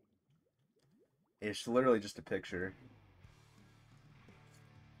 It's literally just a picture.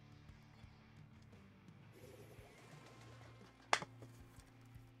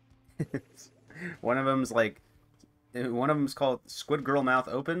 One of them's called Squid Girl Mouth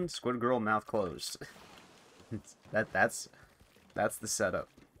Open, Squid Girl Mouth Closed. That's the setup.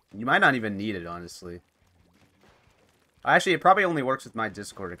 You might not even need it, honestly. Actually, it probably only works with my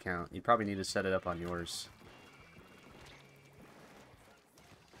Discord account. You probably need to set it up on yours.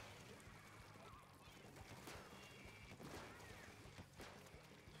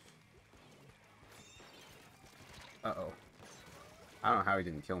 Uh-oh. I don't know how he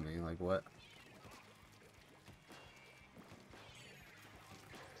didn't kill me. Like, what?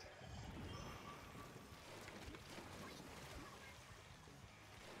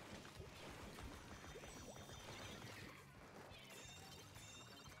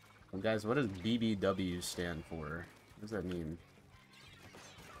 Well, guys, what does BBW stand for? What does that mean?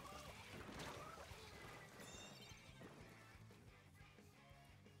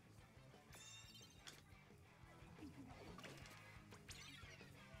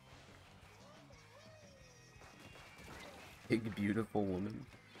 Big, beautiful woman.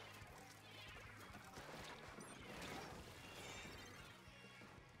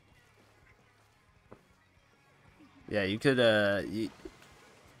 Yeah, you could, you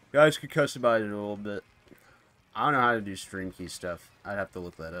guys could customize it a little bit. I don't know how to do stream key stuff. I'd have to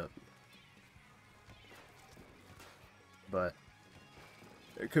look that up. But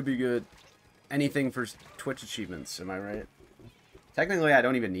it could be good. Anything for Twitch achievements, am I right? Technically, I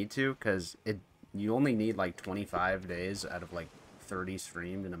don't even need to, because you only need, like, 25 days out of, like, 30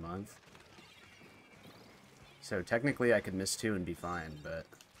 streamed in a month. So, technically, I could miss 2 and be fine, but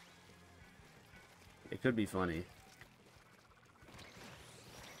it could be funny.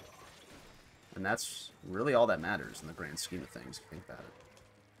 And that's really all that matters in the grand scheme of things, if you think about it.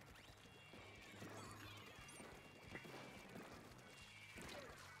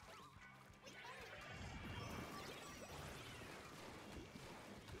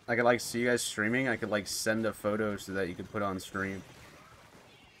 I could, like, see you guys streaming. I could, like, send a photo so that you could put on stream.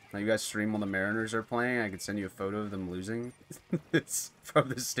 Like, you guys stream while the Mariners are playing. I could send you a photo of them losing. It's from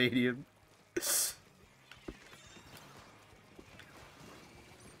the stadium.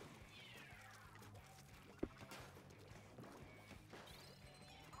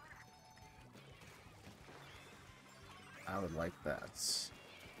 I would like that.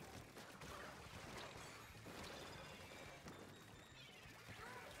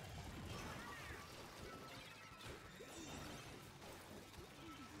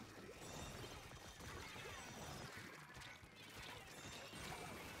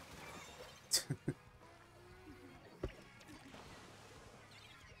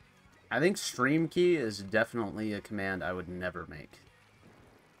 I think stream key is definitely a command I would never make.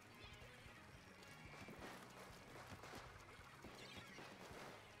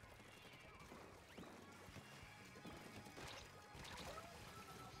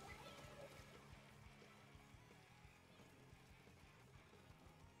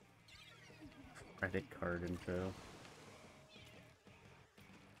 Credit card info.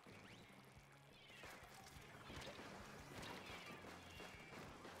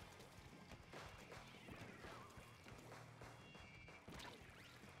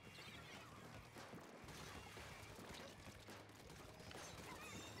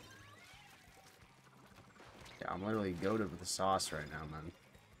 Yeah, I'm literally goated with the sauce right now, man.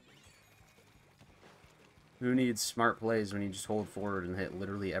 Who needs smart plays when you just hold forward and hit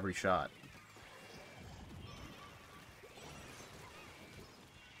literally every shot?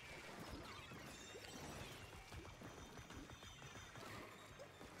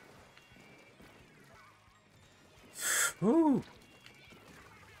 Woo!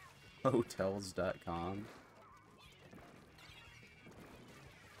 Hotels.com.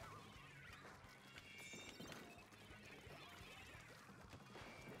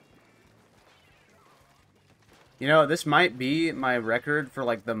 You know, this might be my record for,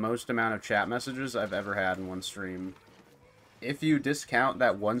 like, the most amount of chat messages I've ever had in one stream. If you discount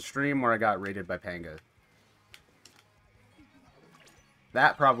that one stream where I got raided by Panga.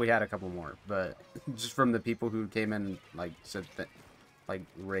 That probably had a couple more, but just from the people who came in, like, said that, like,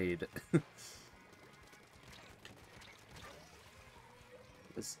 raid.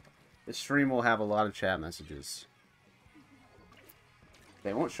 This stream will have a lot of chat messages.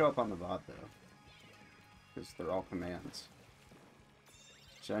 They won't show up on the VOD, though. Because they're all commands.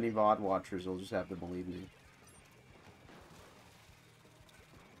 So any VOD watchers will just have to believe me.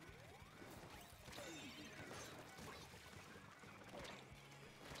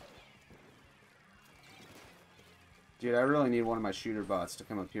 Dude, I really need one of my shooter bots to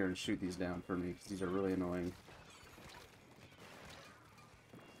come up here and shoot these down for me, because these are really annoying.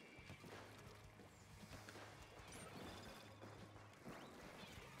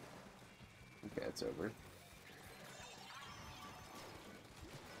 Okay, it's over.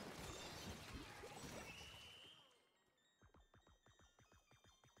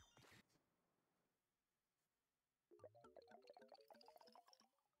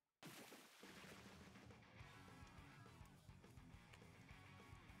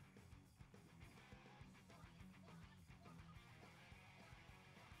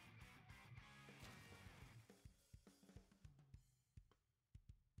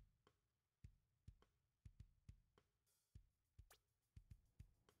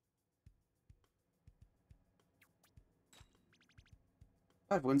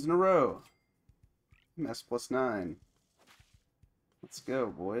 Five wins in a row. MS plus 9. Let's go,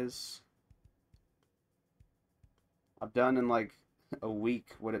 boys. I've done in like a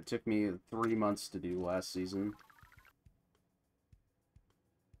week what it took me 3 months to do last season.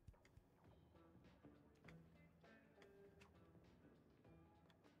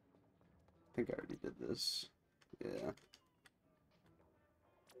 I think I already did this. Yeah.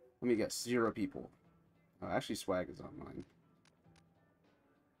 Let me get 0 people. Oh, actually, swag is on mine.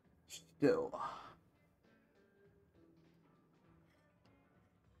 Still.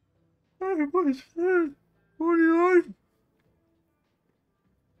 Hey, boys. What are you on?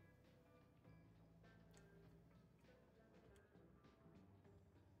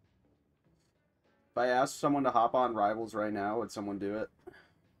 If I asked someone to hop on Rivals right now, would someone do it?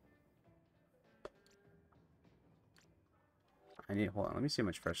 Hold on, let me see how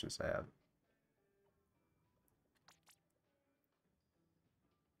much freshness I have.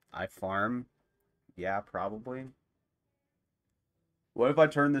 I farm? Yeah, probably. What if I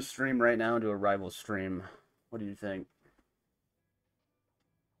turn this stream right now into a Rivals stream? What do you think?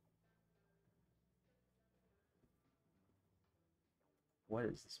 What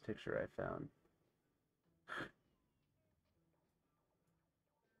is this picture I found?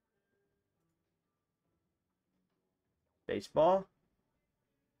 Baseball?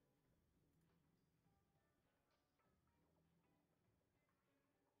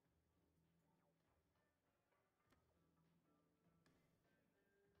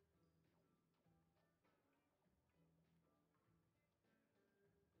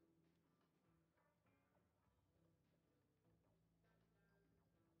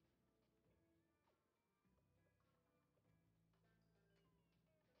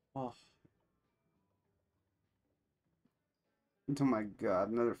 Oh. Oh my god,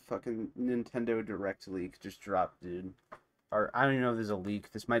 another fucking Nintendo Direct leak just dropped, dude. Or, I don't even know if there's a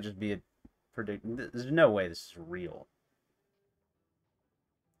leak. This might just be a predict. There's no way this is real.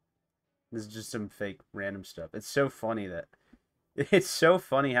 This is just some fake random stuff. It's so funny that... It's so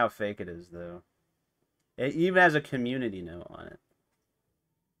funny how fake it is, though. It even has a community note on it.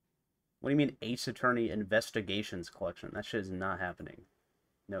 What do you mean Ace Attorney Investigations Collection? That shit is not happening.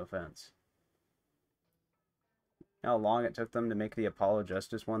 No offense. How long it took them to make the Apollo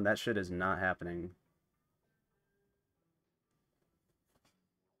Justice one? That shit is not happening.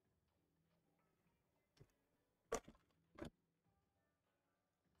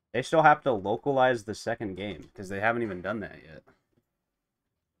 They still have to localize the second game, because they haven't even done that yet.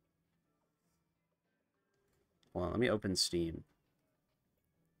 Well, let me open Steam.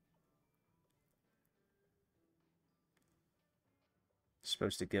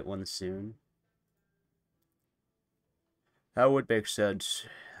 Supposed to get one soon. That would make sense.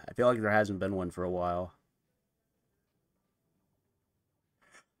 I feel like there hasn't been one for a while.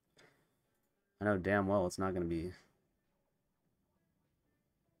 I know damn well it's not going to be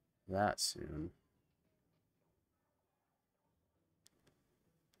that soon.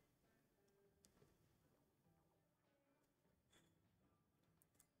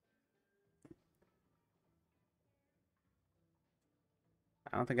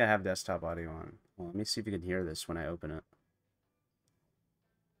 I don't think I have desktop audio on. Well, let me see if you can hear this when I open it.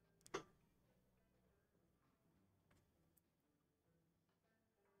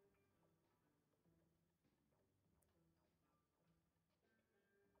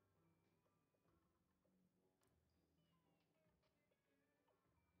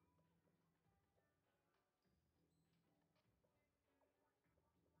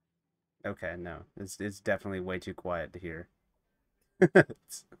 Okay, no. It's definitely way too quiet to hear.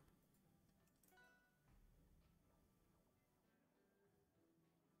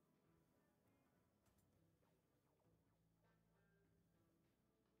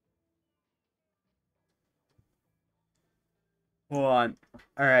 Hold on.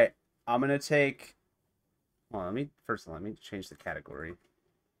 All right. I'm going to take... Well, let me change the category.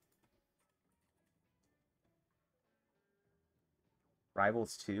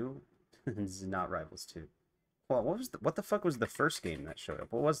 Rivals 2? This is not Rivals 2. Well, what the fuck was the first game that showed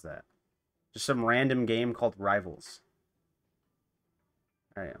up? What was that? Just some random game called Rivals.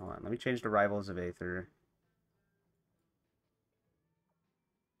 Alright, hold on. Let me change to Rivals of Aether.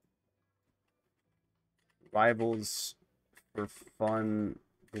 Rivals for fun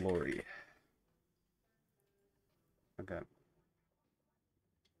glory. Okay.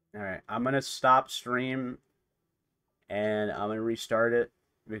 Alright, I'm gonna stop stream and I'm gonna restart it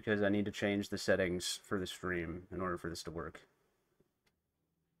because I need to change the settings for the stream in order for this to work.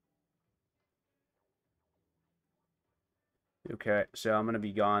 Okay, so I'm gonna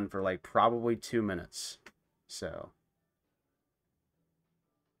be gone for like probably 2 minutes. So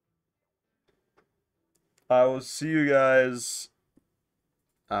I will see you guys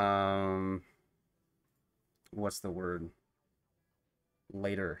What's the word?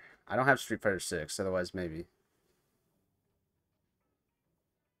 Later. I don't have Street Fighter 6, otherwise maybe.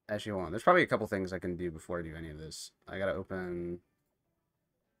 Actually, hold on. There's probably a couple things I can do before I do any of this. I gotta open...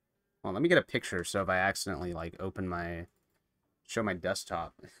 Well, let me get a picture, so if I accidentally, like, open my... Show my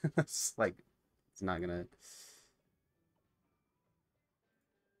desktop. It's like... It's not gonna...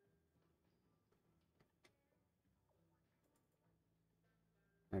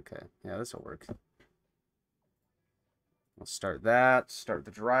 Okay, yeah, this will work. We'll start that. Start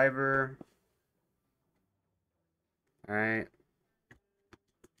the driver. Alright.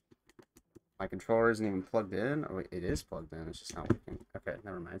 My controller isn't even plugged in. Oh, wait, it is plugged in. It's just not working. Okay,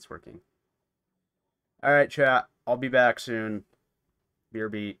 never mind. It's working. Alright, chat. I'll be back soon. Beer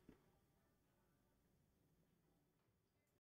beat.